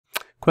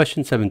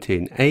Question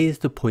 17. A is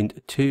the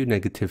point 2,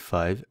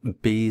 -5.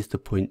 B is the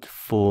point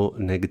 4,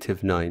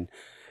 -9.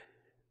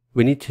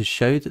 We need to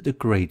show that the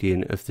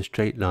gradient of the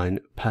straight line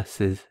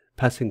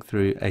passing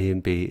through A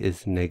and B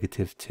is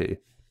 -2.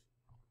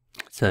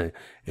 So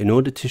in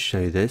order to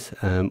show this,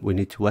 we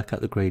need to work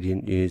out the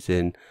gradient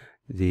using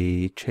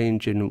the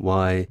change in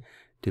y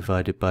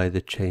divided by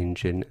the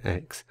change in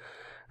x.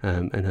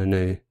 And I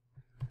know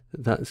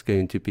that's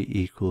going to be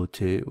equal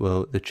to,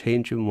 well, the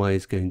change in y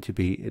is going to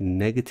be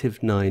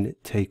 -9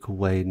 take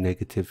away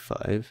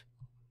 -5.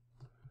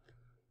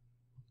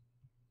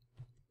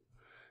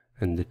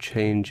 And the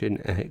change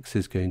in x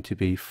is going to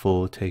be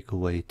 4 take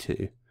away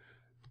 2.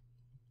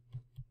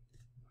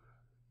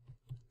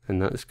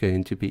 And that's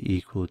going to be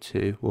equal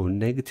to, well,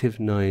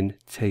 -9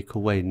 take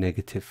away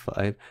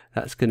 -5.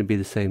 That's going to be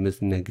the same as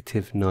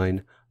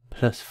 -9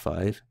 plus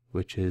 5,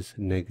 which is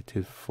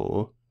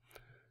 -4.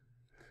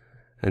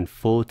 And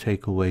 4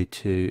 take away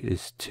 2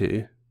 is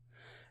 2.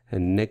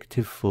 And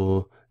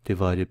 -4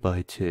 divided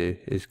by 2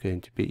 is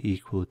going to be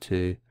equal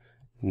to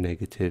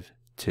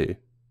 -2.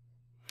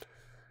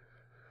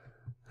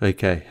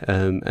 Okay,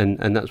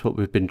 and that's what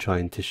we've been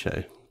trying to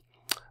show.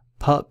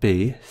 Part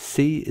B,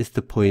 C is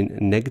the point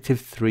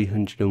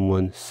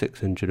 -301,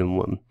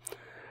 601.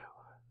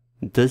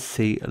 Does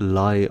C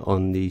lie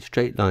on the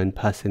straight line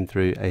passing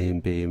through A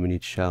and B, and we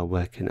need to show our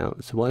working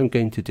out. So what I'm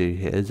going to do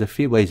here, there's a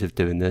few ways of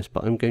doing this,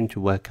 but I'm going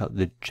to work out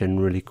the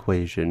general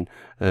equation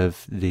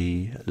of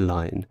the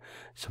line.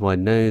 So I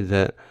know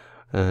that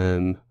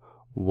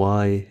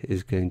y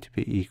is going to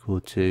be equal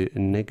to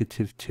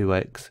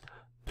 -2x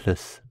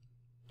plus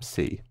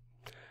C.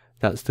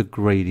 That's the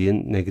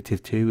gradient,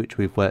 -2, which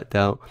we've worked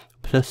out,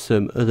 plus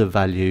some other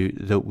value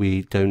that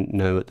we don't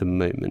know at the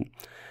moment.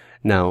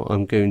 Now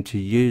I'm going to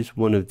use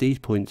one of these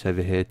points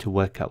over here to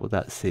work out what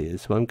that C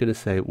is. So I'm going to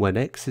say when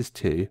x is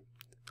 2,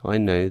 I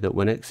know that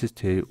when x is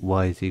 2,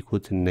 y is equal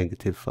to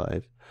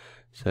 -5.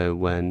 So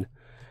when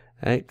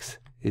x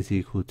is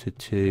equal to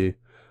 2,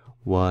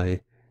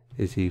 y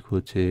is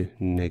equal to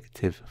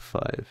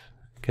 -5.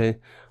 Okay,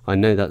 I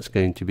know that's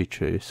going to be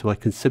true, so I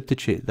can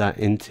substitute that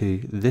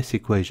into this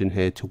equation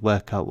here to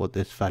work out what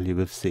this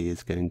value of C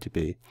is going to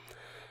be.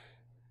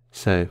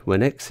 So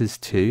when x is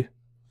 2,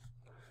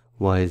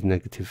 y is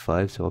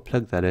 -5, so I'll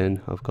plug that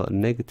in. I've got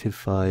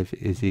 -5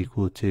 is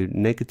equal to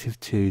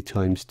 -2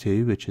 times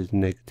 2, which is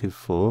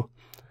 -4,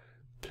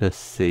 plus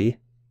C.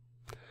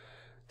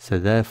 So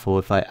therefore,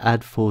 if I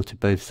add 4 to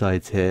both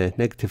sides here,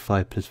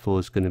 -5 plus 4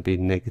 is going to be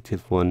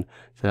 -1.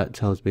 So that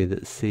tells me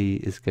that C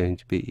is going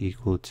to be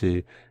equal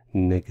to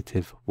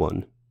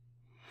 -1.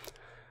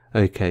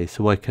 Okay,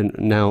 so I can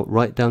now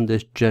write down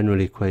this general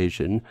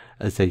equation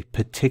as a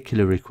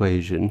particular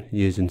equation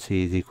using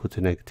C is equal to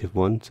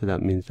 -1. So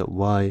that means that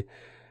y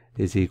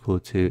is equal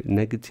to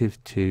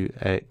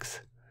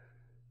 -2x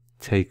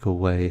take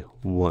away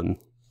 1.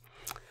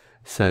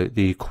 So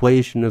the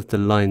equation of the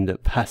line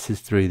that passes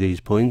through these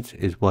points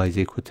is y is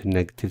equal to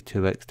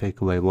 -2x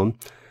take away 1.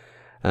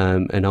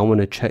 And I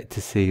want to check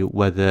to see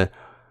whether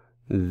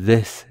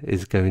this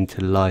is going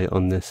to lie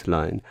on this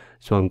line.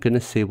 So I'm going to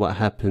see what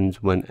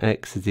happens when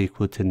x is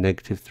equal to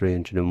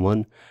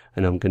 -301,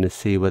 and I'm going to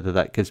see whether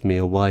that gives me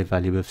a y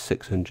value of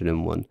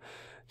 601.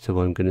 So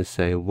I'm going to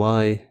say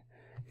y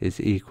is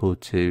equal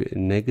to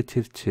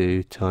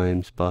 -2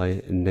 times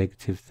by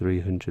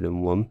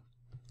 -301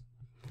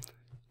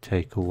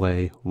 take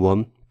away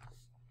 1.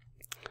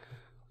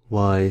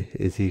 Y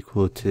is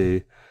equal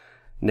to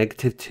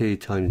 -2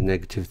 times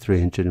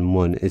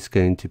 -301 is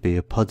going to be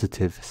a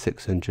positive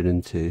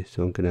 602.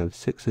 So I'm going to have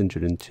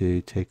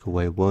 602 take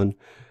away 1,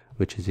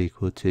 which is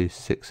equal to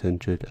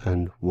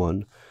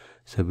 601.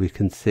 So we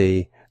can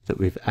see that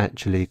we've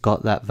actually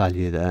got that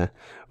value there,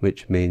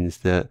 which means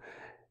that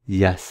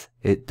yes,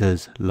 it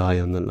does lie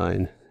on the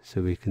line.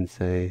 So we can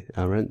say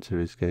our answer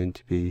is going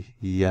to be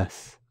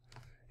yes,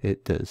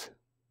 it does.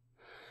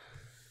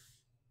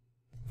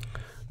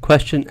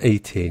 Question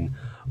 18.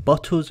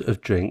 Bottles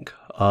of drink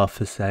are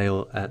for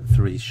sale at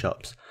 3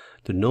 shops.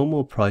 The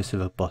normal price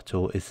of a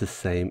bottle is the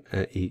same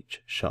at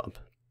each shop.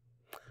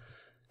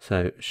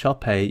 So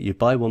shop A, you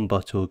buy 1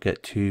 bottle,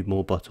 get 2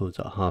 more bottles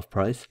at half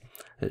price.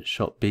 At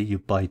shop B, you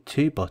buy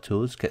 2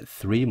 bottles, get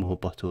 3 more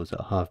bottles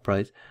at half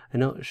price.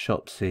 And at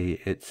shop C,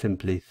 it's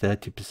simply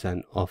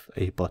 30% off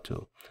a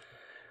bottle.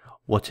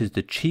 What is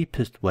the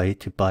cheapest way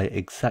to buy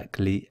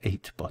exactly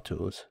 8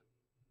 bottles?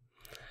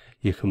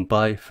 You can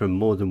buy from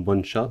more than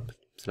one shop,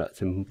 so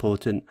that's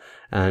important,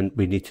 and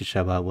we need to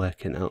show our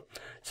working out.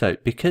 So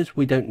because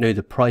we don't know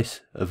the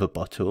price of a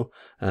bottle,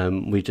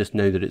 we just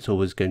know that it's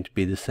always going to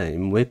be the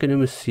same. We're going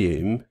to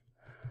assume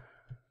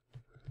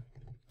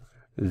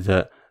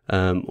that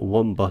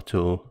 1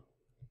 bottle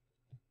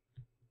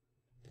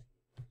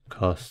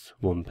costs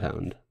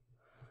 £1,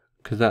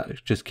 because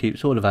that just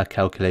keeps all of our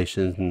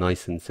calculations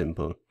nice and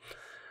simple.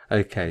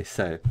 Okay,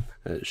 so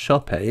at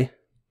shop A,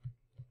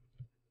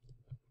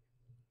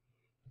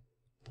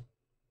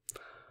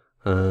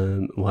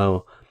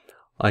 well,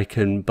 I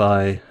can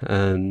buy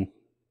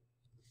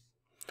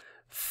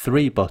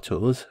 3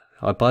 bottles.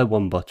 I buy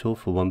one bottle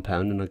for £1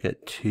 and I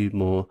get 2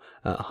 more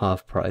at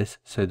half price.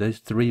 So those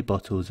 3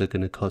 bottles are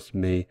going to cost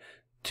me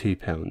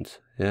 £2.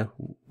 Yeah,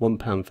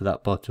 £1 for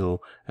that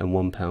bottle and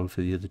 £1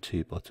 for the other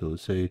 2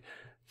 bottles. So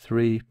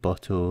 3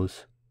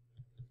 bottles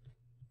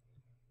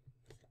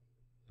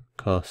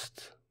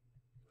cost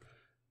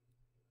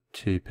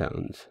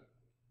 £2.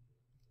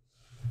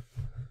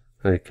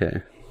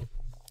 Okay,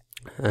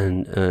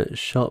 and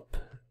shop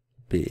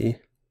B,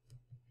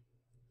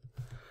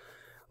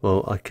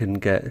 well, I can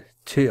get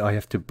 2, I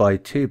have to buy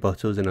 2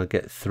 bottles and I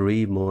get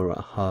 3 more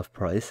at half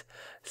price.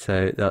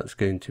 So that's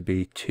going to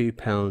be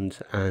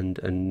 £2 and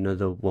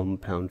another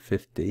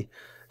 £1.50.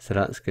 So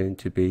that's going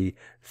to be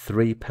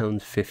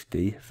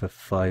 £3.50 for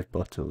 5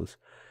 bottles.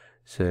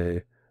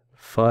 So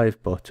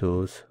 5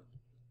 bottles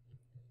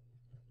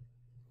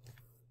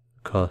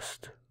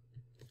cost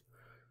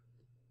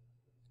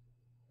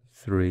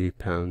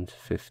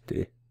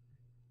 £3.50.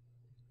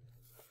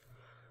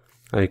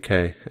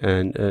 Okay,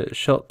 and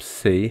shop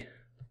C,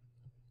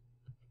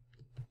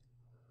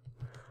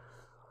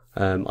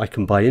 I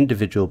can buy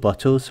individual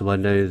bottles, so I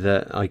know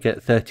that I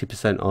get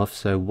 30% off,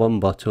 so 1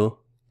 bottle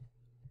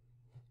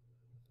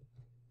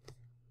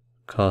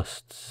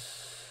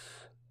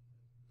costs,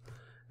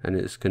 and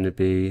it's going to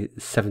be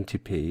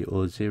 70p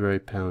or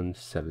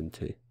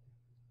 £0.70.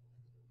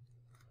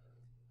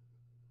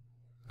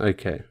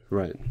 Okay,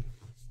 right.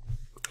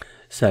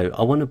 So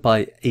I want to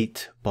buy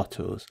 8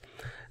 bottles.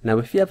 Now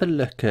if you have a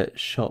look at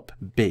shop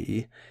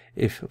B,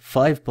 if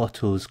 5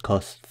 bottles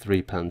cost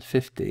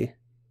 £3.50,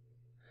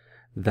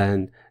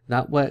 then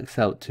that works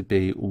out to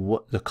be,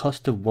 what the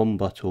cost of 1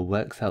 bottle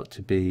works out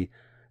to be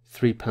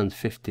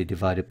 £3.50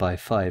 divided by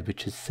 5,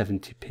 which is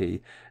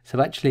 70p.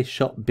 So actually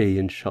shop B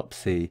and shop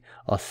C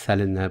are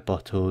selling their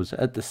bottles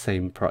at the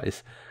same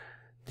price.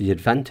 The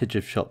advantage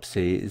of shop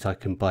C is I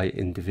can buy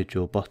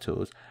individual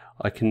bottles.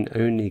 I can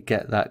only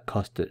get that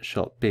cost at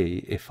shop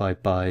B if I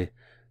buy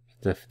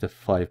the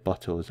 5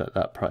 bottles at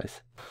that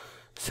price.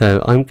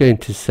 So I'm going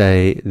to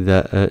say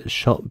that at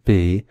shop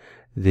B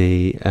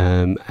the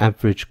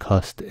average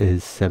cost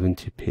is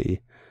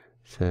 70p.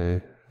 So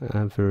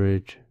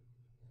average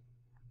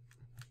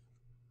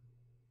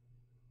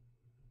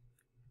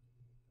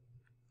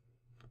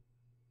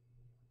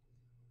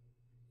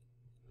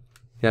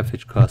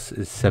cost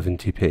is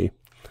 70p.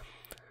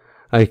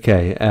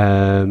 Okay,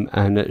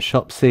 and at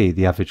shop C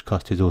the average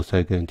cost is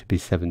also going to be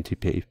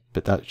 70p,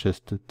 but that's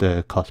just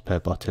the cost per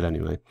bottle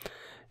anyway.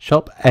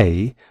 Shop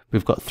A,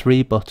 we've got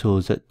 3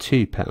 bottles at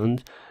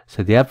 £2,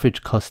 so the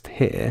average cost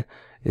here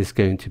is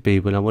going to be,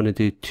 well, I want to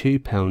do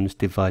 £2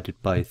 divided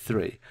by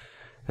 3,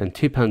 and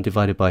 £2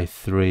 divided by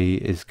 3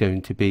 is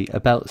going to be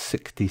about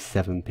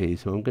 67p,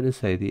 so I'm going to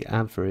say the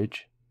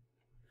average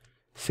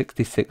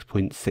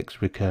 66.6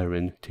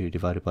 recurring 2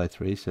 divided by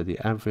 3, so the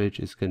average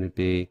is going to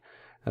be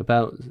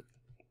about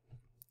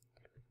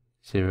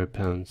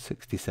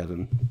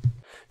 £0.67.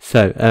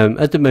 So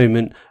at the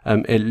moment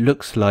it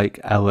looks like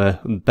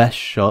our best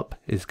shop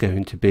is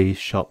going to be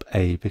shop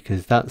A,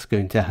 because that's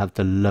going to have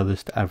the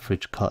lowest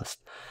average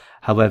cost.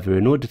 However,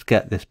 in order to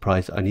get this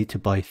price I need to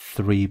buy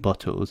 3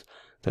 bottles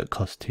that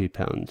cost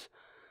 £2.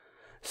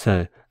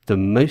 So the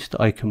most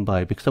I can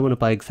buy, because I want to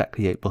buy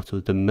exactly 8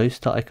 bottles, the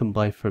most that I can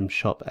buy from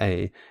shop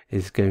A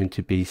is going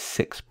to be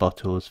 6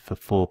 bottles for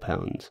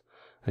 £4.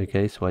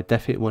 Okay, so I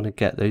definitely want to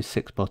get those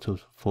 6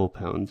 bottles for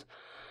 £4.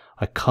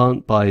 I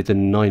can't buy the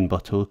 9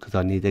 bottles because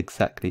I need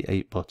exactly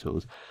 8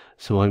 bottles.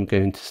 So I'm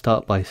going to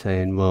start by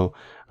saying, well,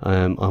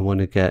 I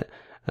want to get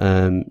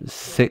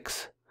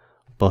 6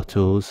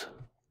 bottles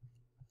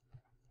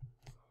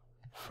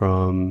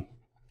from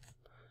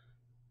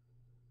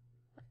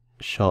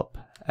shop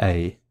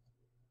A.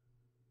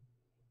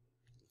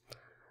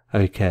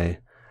 Okay,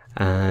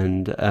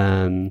 and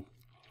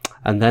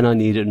then I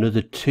need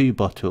another 2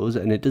 bottles,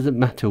 and it doesn't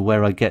matter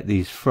where I get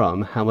these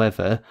from.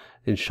 However,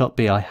 in shop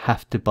B I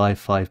have to buy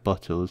 5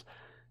 bottles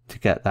to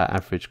get that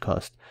average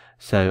cost.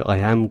 So I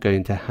am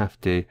going to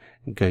have to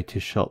go to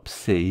shop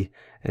C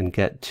and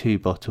get 2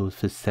 bottles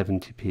for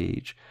 70p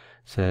each.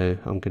 So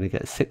I'm going to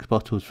get 6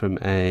 bottles from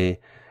A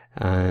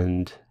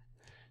and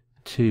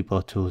 2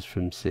 bottles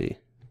from C.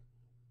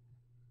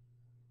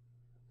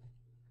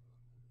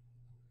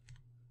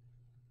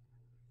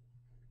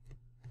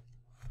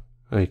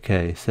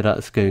 Okay, so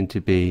that's going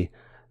to be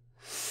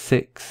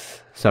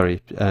 6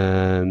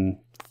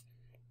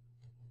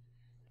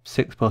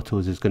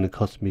 bottles is going to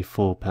cost me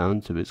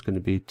 £4, so it's going to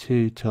be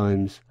 2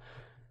 times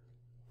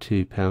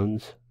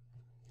 £2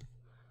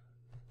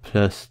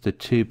 plus the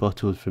 2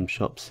 bottles from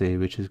shop C,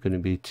 which is going to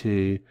be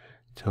 2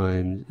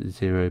 times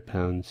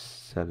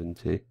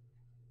 £0.70.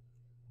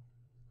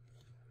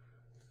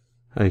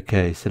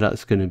 Okay, so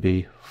that's going to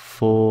be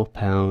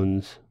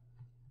 £4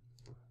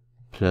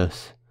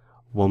 plus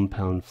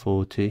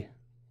 £1.40,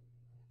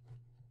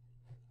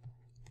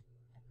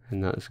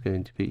 and that's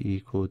going to be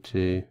equal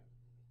to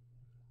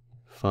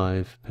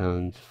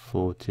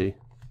 £5.40.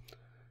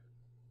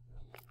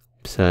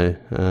 So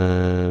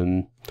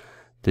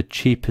the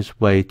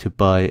cheapest way to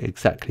buy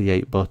exactly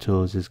 8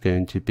 bottles is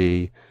going to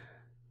be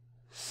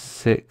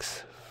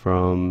 6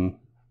 from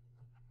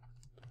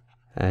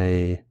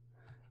A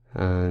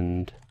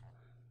and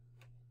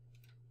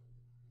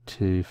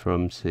 2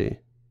 from C.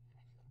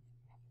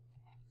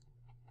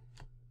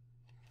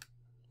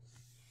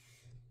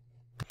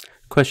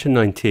 Question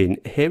 19.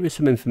 Here is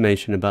some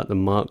information about the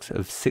marks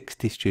of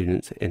 60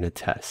 students in a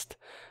test.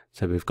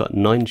 So we've got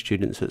 9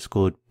 students that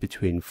scored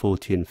between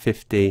 40 and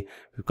 50.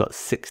 We've got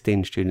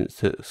 16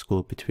 students that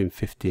scored between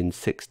 50 and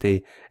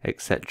 60,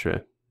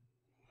 etc.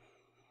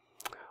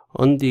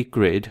 On the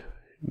grid,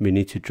 we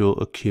need to draw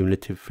a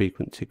cumulative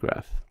frequency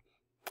graph.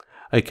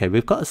 Okay,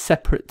 we've got a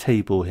separate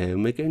table here,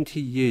 and we're going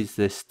to use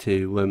this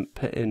to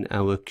put in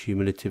our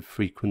cumulative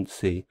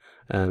frequency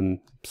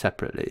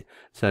separately.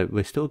 So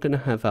we're still going to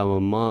have our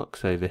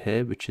marks over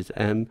here, which is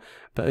M,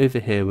 but over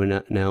here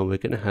now we're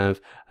going to have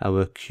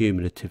our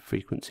cumulative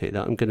frequency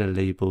that I'm going to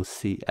label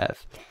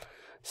CF.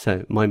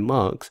 So my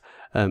marks,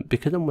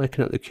 because I'm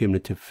working out the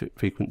cumulative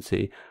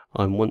frequency,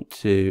 I want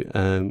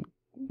to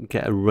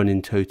get a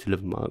running total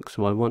of marks.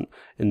 So I want,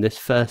 in this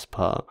first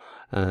part,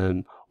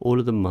 all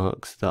of the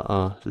marks that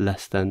are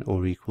less than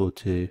or equal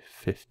to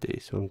 50.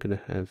 So I'm going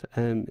to have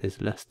M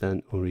is less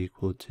than or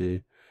equal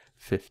to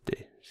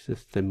 50.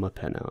 Just thin my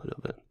pen out a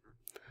little bit.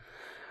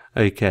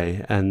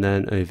 Okay, and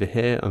then over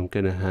here I'm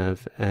going to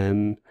have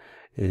M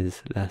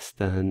is less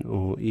than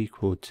or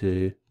equal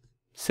to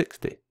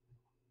 60.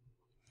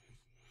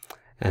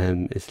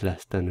 M is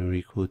less than or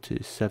equal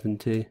to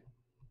 70.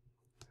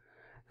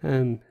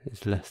 M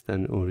is less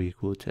than or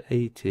equal to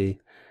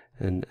 80,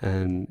 and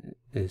M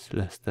is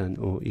less than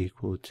or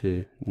equal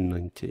to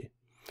 90.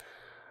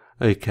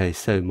 Okay,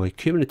 so my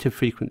cumulative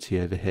frequency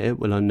over here,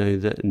 well, I know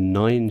that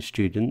 9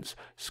 students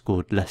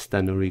scored less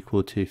than or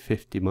equal to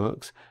 50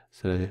 marks.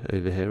 So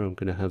over here I'm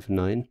going to have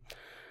 9.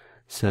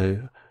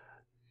 So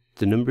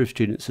the number of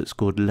students that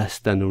scored less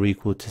than or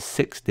equal to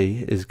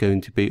 60 is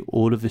going to be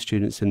all of the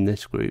students in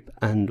this group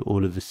and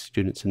all of the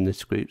students in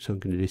this group. So I'm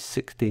going to do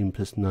 16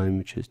 plus 9,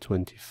 which is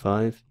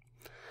 25.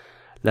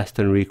 Less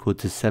than or equal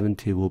to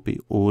 70 will be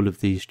all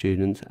of these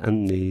students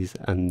and these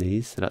and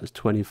these. So that's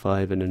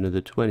 25 and another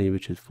 20,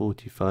 which is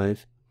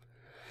 45,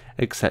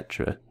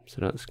 etc. So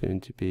that's going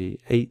to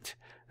be 8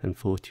 and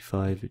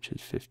 45, which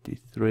is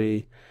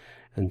 53,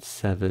 and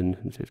 7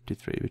 and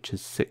 53, which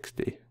is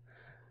 60.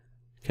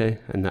 Okay,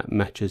 and that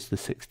matches the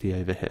 60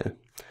 over here.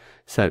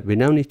 So we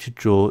now need to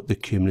draw the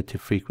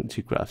cumulative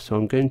frequency graph. So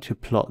I'm going to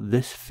plot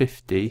this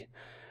 50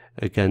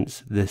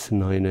 against this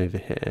 9 over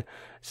here.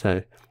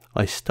 So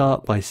I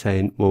start by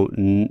saying, well,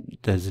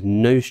 there's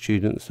no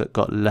students that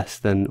got less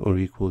than or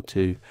equal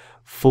to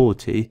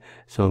 40.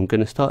 So I'm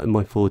going to start with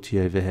my 40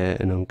 over here,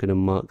 and I'm going to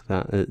mark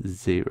that at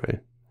 0.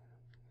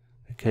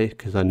 Okay,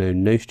 because I know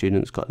no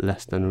students got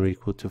less than or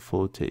equal to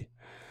 40.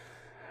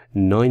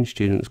 9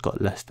 students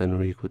got less than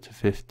or equal to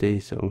 50.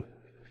 So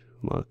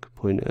mark a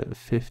point at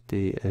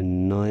 50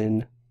 and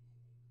 9.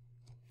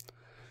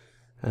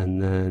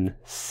 And then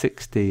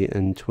 60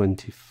 and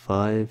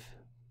 25.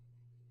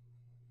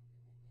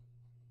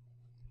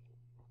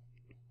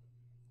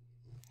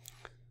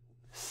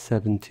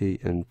 70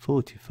 and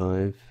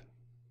 45,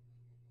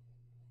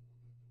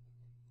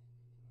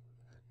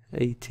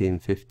 80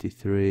 and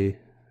 53,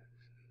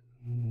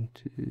 1,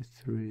 2,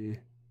 3,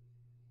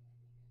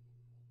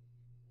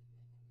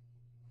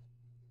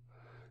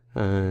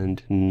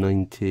 and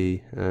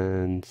 90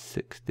 and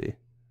 60.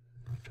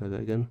 Try that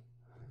again.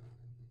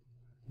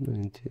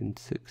 90 and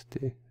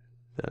 60.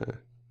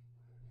 There.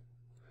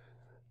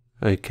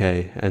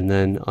 Okay, and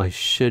then I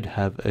should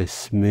have a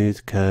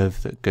smooth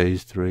curve that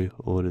goes through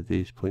all of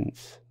these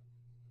points.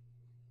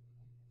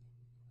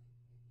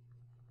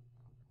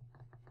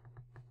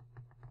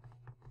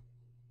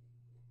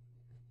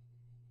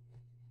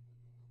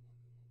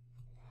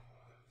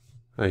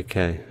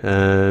 Okay,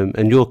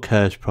 and your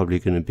curve's probably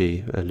going to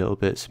be a little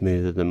bit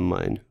smoother than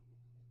mine.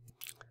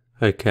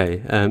 Okay,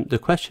 the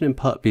question in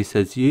part B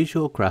says, use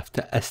your graph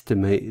to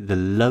estimate the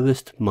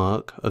lowest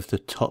mark of the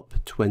top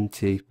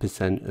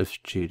 20% of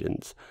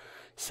students.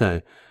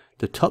 So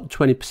the top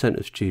 20%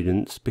 of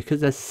students, because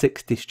there's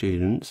 60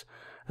 students,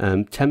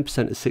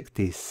 10% of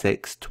 60 is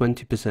 6,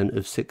 20%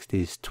 of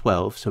 60 is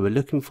 12. So we're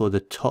looking for the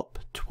top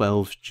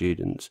 12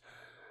 students.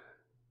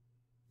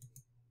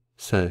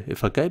 So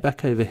if I go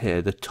back over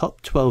here, the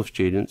top 12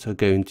 students are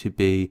going to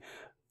be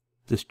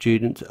the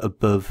students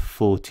above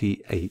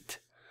 48.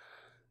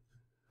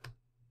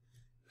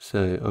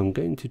 So I'm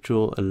going to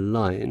draw a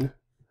line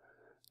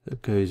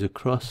that goes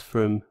across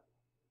from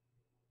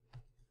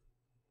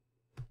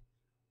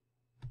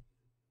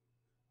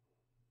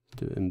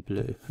do it in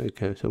blue.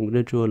 Okay, so I'm going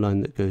to draw a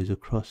line that goes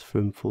across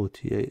from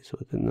 48. So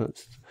I think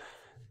that's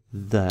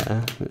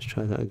there. Let's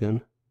try that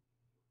again.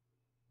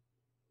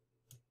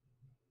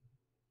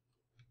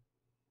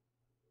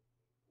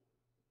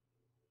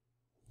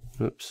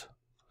 Oops.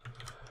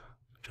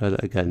 Try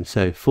that again.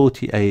 So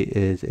 48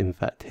 is in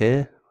fact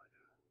here.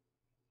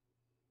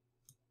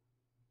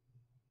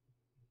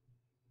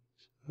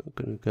 I'm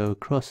going to go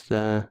across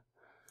there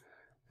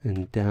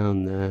and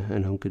down there,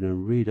 and I'm going to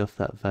read off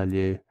that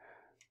value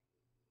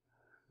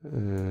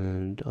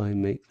and I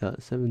make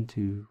that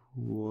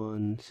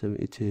 71,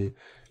 72,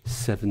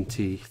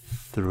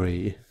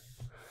 73.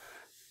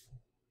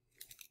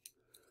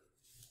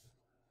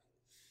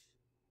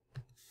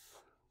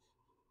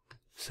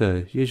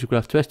 So use your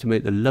graph to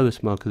estimate the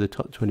lowest mark of the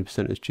top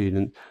 20% of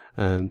students.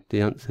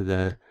 The answer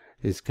there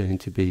is going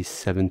to be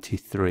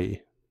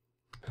 73.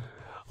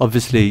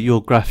 Obviously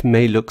your graph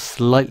may look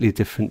slightly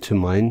different to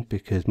mine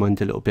because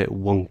mine's a little bit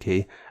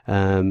wonky,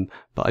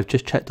 but I've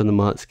just checked on the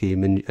mark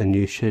scheme, and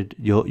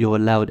you're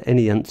allowed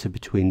any answer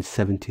between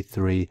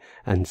 73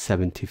 and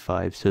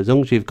 75. So as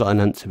long as you've got an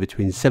answer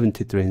between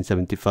 73 and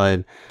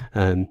 75,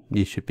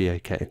 you should be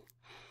okay.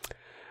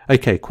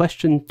 Okay,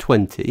 question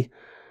 20.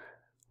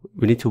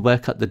 We need to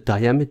work out the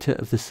diameter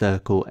of the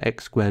circle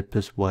x squared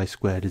plus y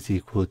squared is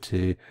equal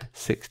to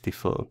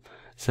 64.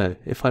 So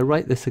if I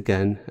write this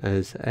again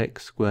as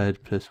x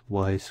squared plus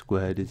y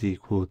squared is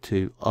equal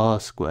to r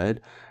squared,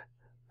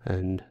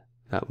 and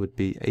that would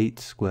be 8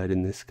 squared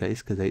in this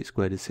case because 8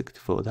 squared is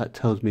 64, that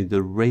tells me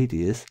the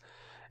radius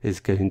is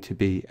going to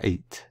be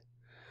 8.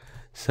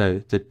 So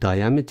the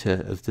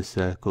diameter of the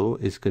circle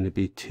is going to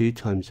be 2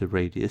 times the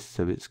radius,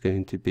 so it's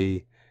going to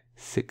be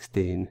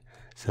 16.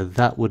 So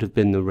that would have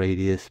been the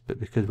radius, but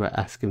because we're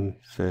asking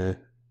for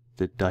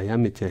the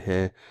diameter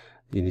here,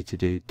 you need to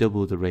do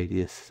double the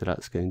radius, so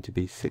that's going to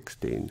be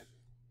 16.